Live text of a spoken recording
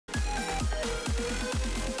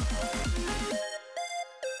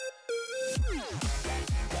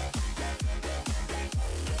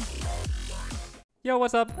Yo,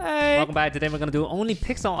 what's up? Hey. Welcome back. Today we're gonna do only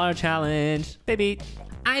pixel art challenge. Baby,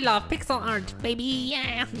 I love pixel art, baby.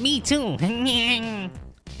 Yeah, me too.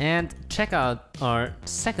 and check out our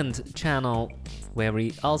second channel where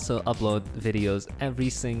we also upload videos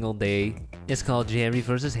every single day. It's called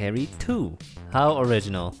JerryVsHarry 2. How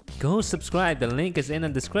original. Go subscribe. The link is in the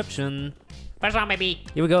description. What's on, baby?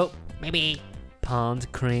 Here we go. Baby.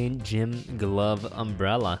 Pond, crane, gym, glove,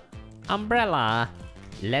 umbrella. Umbrella.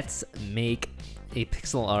 Let's make a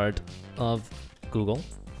pixel art of Google.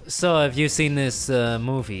 So, have you seen this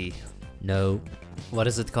movie? No. What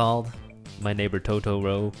is it called? My Neighbor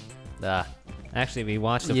Totoro. Actually, we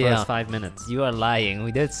watched the first 5 minutes. You are lying.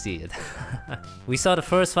 We did see it. We saw the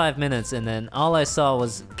first 5 minutes, and then all I saw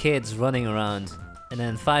was kids running around. And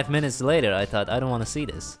then 5 minutes later, I thought, I don't want to see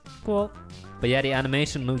this. Cool. But yeah, the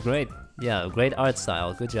animation looked great. Yeah, great art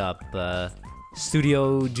style. Good job.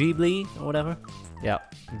 Studio Ghibli or whatever. Yeah,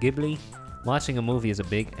 Ghibli. Watching a movie is a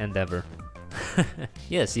big endeavor.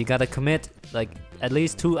 Yes, you gotta commit like at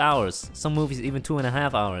least 2 hours. Some movies even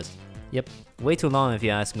 2.5 hours. Yep, way too long if you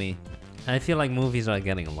ask me. I feel like movies are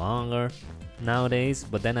getting longer nowadays,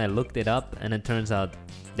 but then I looked it up and it turns out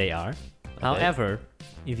they are. Okay. However,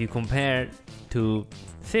 if you compare to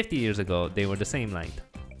 50 years ago, they were the same length.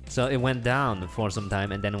 So it went down for some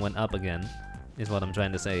time and then it went up again, is what I'm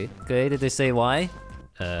trying to say. Okay, did they say why?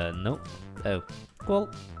 Nope. Oh, cool.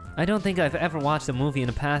 I don't think I've ever watched a movie in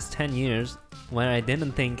the past 10 years where I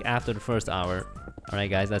didn't think after the first hour. Alright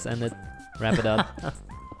guys, let's end it. Wrap it up.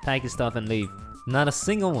 Pack your stuff and leave. Not a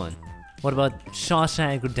single one. What about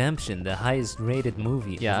Shawshank Redemption, the highest rated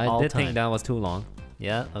movie of all time? Yeah, I did think that was too long.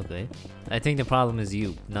 Yeah, okay. I think the problem is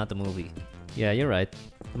you, not the movie. Yeah, you're right.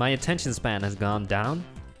 My attention span has gone down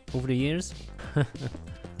over the years.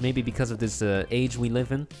 Maybe because of this age we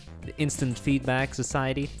live in. The instant feedback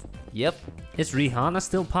society. Yep. Is Rihanna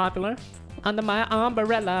still popular? Under my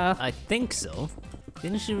umbrella. I think so.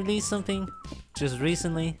 Didn't she release something just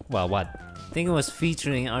recently? Well, what? I think it was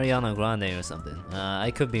featuring Ariana Grande or something.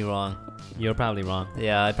 I could be wrong. You're probably wrong.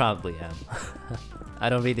 Yeah, I probably am. I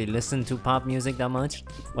don't really listen to pop music that much.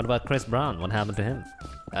 What about Chris Brown? What happened to him?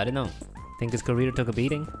 I don't know. Think his career took a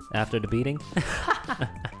beating after the beating?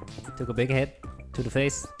 Took a big hit to the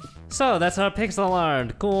face. So that's our pixel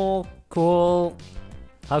art. Cool, cool.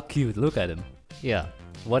 How cute, look at him. Yeah.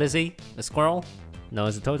 What is he? A squirrel? No,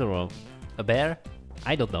 it's a Totoro. A bear?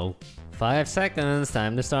 I don't know. 5 seconds,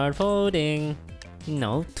 time to start voting.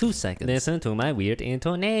 No, 2 seconds. Listen to my weird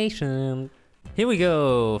intonation. Here we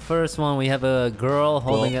go. First one, we have a girl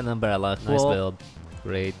holding an umbrella. Cool. Nice build.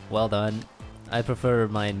 Great, well done. I prefer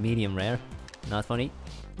mine medium rare. Not funny.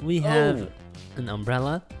 We have an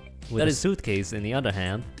umbrella with a suitcase in the other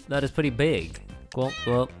hand. That is pretty big. Cool,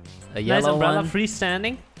 cool. A yellow nice umbrella,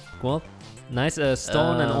 freestanding. Cool. Nice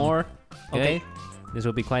stone and ore. Okay. This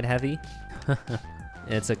will be quite heavy.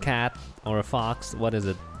 It's a cat or a fox. What is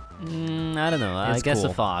it? I don't know. I guess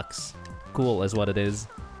a fox. Cool is what it is.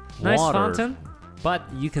 Nice fountain, but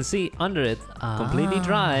you can see under it completely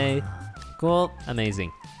dry. Cool.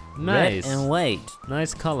 Amazing. Nice. Red and white.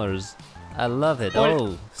 Nice colors. I love it.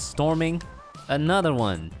 Oh, storming. Another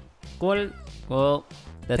one. Cool. Cool.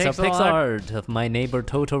 That's a pixel art of My Neighbor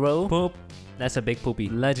Totoro. Poop. That's a big poopy.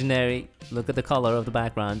 Legendary. Look at the color of the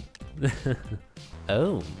background.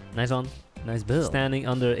 Oh, nice one. Nice build. Standing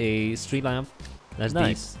under a street lamp. That's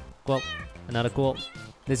nice. Deep. Cool. Another cool.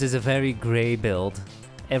 This is a very gray build.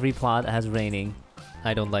 Every plot has raining.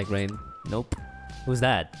 I don't like rain. Nope. Who's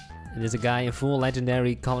that? There's a guy in full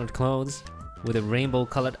legendary colored clothes with a rainbow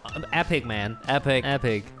colored epic, man. Epic.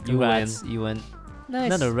 Epic. You win. You win. Nice.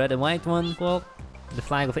 Another red and white one. Cool. The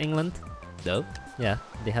flag of England. Dope. Yeah,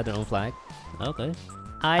 they had their own flag. Okay.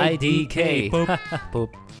 IDK. Poop.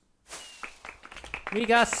 Poop. We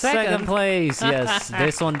got second place. Yes,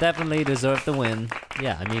 this one definitely deserved the win.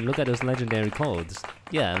 Yeah, I mean, look at those legendary codes.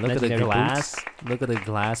 Yeah, look at the glass. Boots. Look at the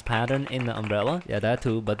glass pattern in the umbrella. Yeah, that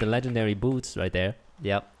too, but the legendary boots right there.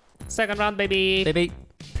 Yep. Second round, baby. Baby.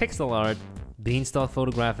 Pixel art. Beanstalk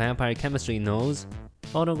photograph, vampire chemistry nose.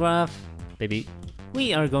 Photograph. Baby.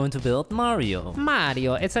 We are going to build Mario.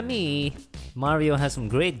 Mario, it's a me. Mario has some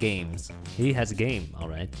great games. He has a game,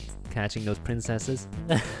 alright. Catching those princesses.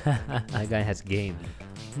 That guy has game.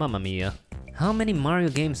 Mamma mia. How many Mario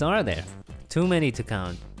games are there? Too many to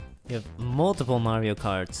count. You have multiple Mario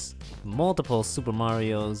Karts, multiple Super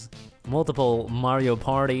Marios, multiple Mario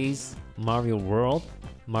Parties, Mario World,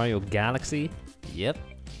 Mario Galaxy. Yep.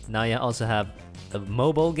 Now you also have a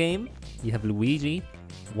mobile game. You have Luigi,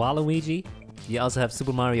 Waluigi. You also have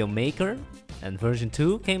Super Mario Maker, and version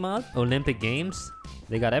 2 came out. Olympic Games.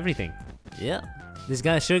 They got everything. Yeah. This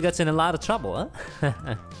guy sure gets in a lot of trouble,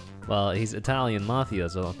 huh? Well, he's Italian mafia,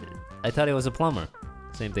 so I thought he was a plumber.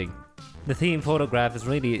 Same thing. The theme photograph is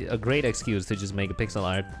really a great excuse to just make a pixel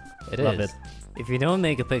art. Love it. If you don't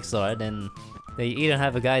make a pixel art, then they either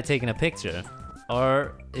have a guy taking a picture,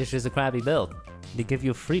 or it's just a crappy build. They give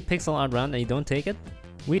you a free pixel art round and you don't take it?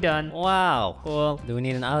 We done. Wow. Cool. Do we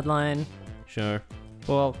need an outline? Sure.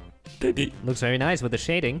 Cool. Baby, Looks very nice with the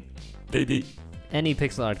shading. baby. Any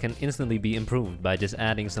pixel art can instantly be improved by just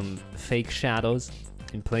adding some fake shadows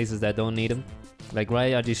in places that don't need them. Like,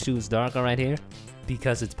 why are these shoes darker right here?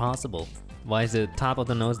 Because it's possible. Why is the top of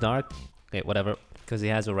the nose dark? Okay, whatever. Because he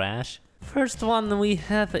has a rash. First one, we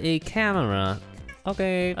have a camera.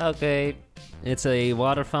 Okay. Okay. It's a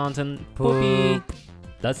water fountain. Poopy.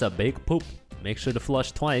 That's a big poop. Make sure to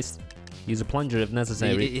flush twice. Use a plunger if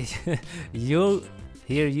necessary. You'll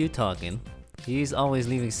hear you talking. He's always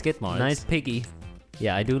leaving skid marks. Nice piggy.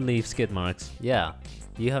 Yeah, I do leave skid marks. Yeah.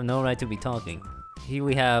 You have no right to be talking. Here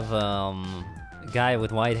we have a guy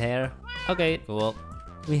with white hair. Okay. Cool.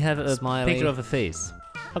 We have a Smiley. picture of a face.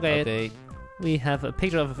 Okay. Okay. We have a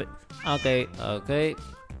picture of a face. Okay. Okay.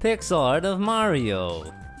 Pixel art of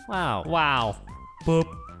Mario. Wow. Wow. Poop.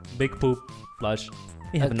 Big poop. Flush.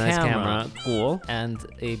 We have a nice camera. Cool. And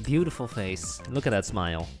a beautiful face. Look at that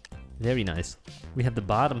smile. Very nice. We have the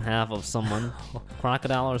bottom half of someone.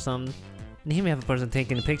 Crocodile or something. And here we have a person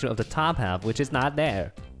taking a picture of the top half, which is not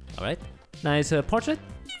there. Alright. Nice portrait.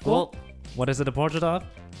 Cool. What is it a portrait of?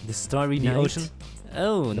 The Starry The Night. ocean.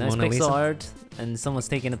 Oh, The nice Mona pixel Lisa? art. And someone's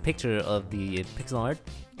taking a picture of the pixel art.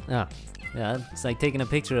 Ah, Yeah, it's like taking a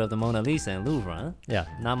picture of the Mona Lisa in Louvre, huh? yeah.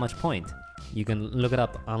 Not much point. You can look it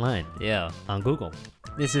up online Yeah. on Google.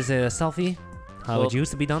 This is a selfie. How Cool. it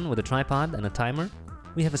used to be done with a tripod and a timer.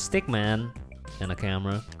 We have a stick man and a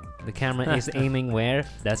camera. The camera is aiming where?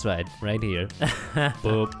 That's right, right here.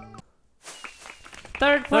 Boop.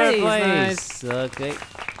 Third place. Nice. Okay.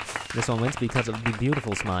 This one wins because of the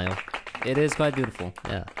beautiful smile. It is quite beautiful.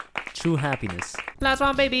 Yeah. True happiness. Last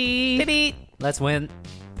one, baby. Baby. Let's win.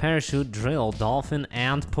 Parachute, drill, dolphin,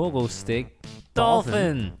 and pogo stick.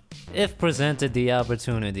 Dolphin. If presented the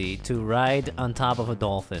opportunity to ride on top of a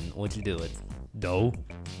dolphin, would you do it? No.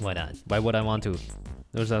 Why not? Why would I want to?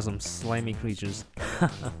 Those are some slimy creatures.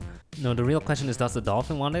 No, the real question is, does the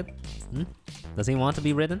dolphin want it? Hmm? Does he want to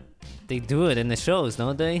be ridden? They do it in the shows,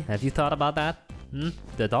 don't they? Have you thought about that? Hmm?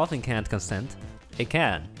 The dolphin can't consent. It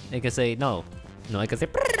can. It can say no. No, it can say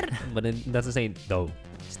but it doesn't say no.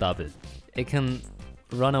 Stop it. It can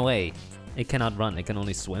run away. It cannot run, it can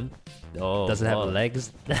only swim. Oh, Does it have whoa.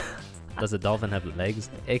 legs? Does the dolphin have legs?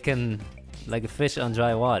 It can, like a fish on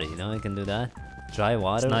dry water, you know? It can do that. Dry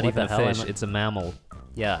water? It's not What even the a hell fish, am I- it's a mammal.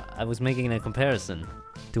 Yeah, I was making a comparison.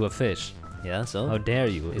 To a fish. Yeah, so? How dare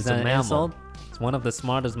you? Is It's that a an mammal. insult? It's one of the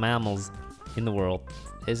smartest mammals in the world.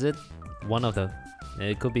 Is it? One of the.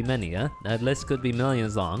 It could be many, huh? That list could be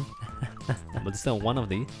millions long. But still one of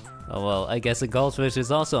the. Oh well, I guess a goldfish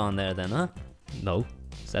is also on there then, huh? No,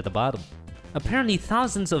 it's at the bottom. Apparently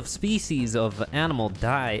thousands of species of animal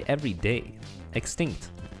die every day. Extinct.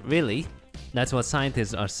 Really? That's what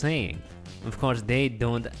scientists are saying. Of course, they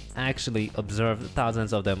don't actually observe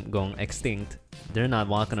thousands of them going extinct. They're not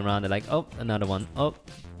walking around, they're like, oh, another one, oh.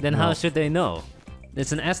 Then No. how should they know?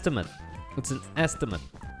 It's an estimate. It's an estimate.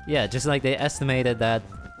 Yeah, just like they estimated that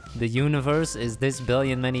the universe is this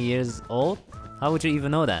billion many years old? How would you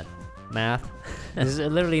even know that? Math. There's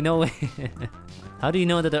literally no way. How do you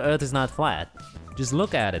know that the Earth is not flat? Just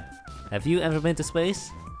look at it. Have you ever been to space?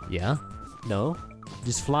 Yeah. No?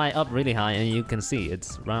 Just fly up really high and you can see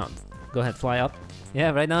it's round. Go ahead, fly up.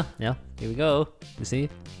 Yeah, right now? Yeah. Here we go. You see?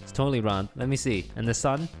 It's totally round. Let me see. And the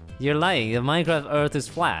sun? You're lying. The Minecraft Earth is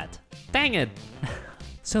flat. Dang it!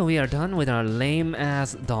 So we are done with our lame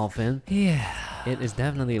ass dolphin. Yeah. It is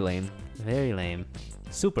definitely lame. Very lame.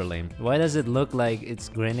 Super lame. Why does it look like it's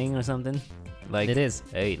grinning or something? Like, It is.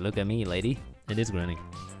 hey, look at me, lady. It is grinning.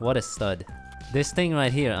 What a stud. This thing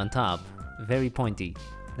right here on top, very pointy.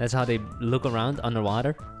 That's how they look around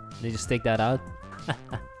underwater. They just stick that out.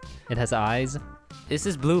 It has eyes. Is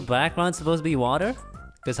this blue background supposed to be water?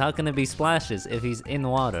 Because how can it be splashes if he's in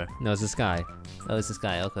water? No, it's the sky. Oh, it's the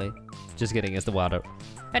sky, okay. Just kidding, it's the water.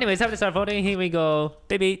 Anyways, time to start voting. Here we go.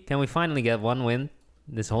 Baby, can we finally get one win?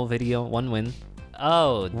 This whole video, one win.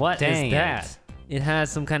 Oh, What is dang that? It has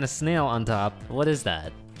some kind of snail on top. What is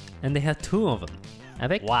that? And they have two of them.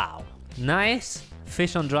 Epic. Wow. Nice.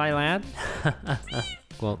 Fish on dry land.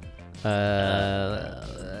 Well,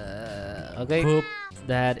 Okay. poop.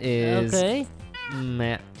 That is. Okay.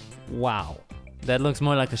 Wow. That looks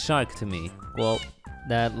more like a shark to me. Well,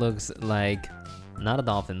 that looks like not a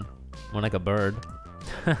dolphin, more like a bird,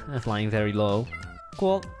 flying very low.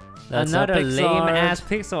 Cool. That's Another a pixel art. lame-ass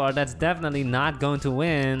pixel art that's definitely not going to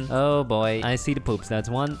win. Oh boy. I see the poops. That's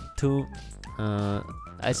 1, 2.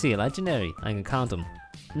 I see a legendary. I can count them.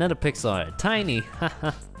 Another pixel art. Tiny.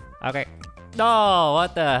 Okay. Oh,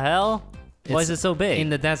 what the hell? Why is it so big? In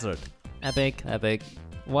the desert. Epic. Epic.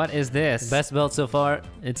 What is this? Best build so far.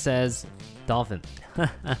 It says dolphin.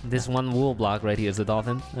 This one wool block right here is a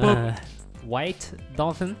dolphin. White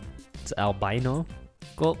dolphin. It's albino.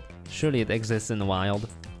 Cool. Surely it exists in the wild.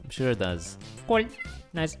 I'm sure it does. Cool.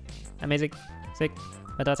 Nice. Amazing. Sick.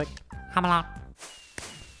 Fantastic. Hamala.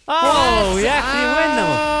 Oh, we actually win them!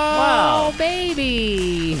 Wow. Oh,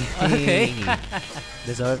 baby. Okay.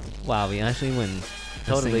 Deserved. Wow, we actually win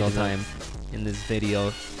Totally a single deserved. time in this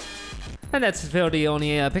video. And that's for the only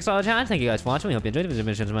pixel art challenge. Thank you guys for watching. We hope you enjoyed it.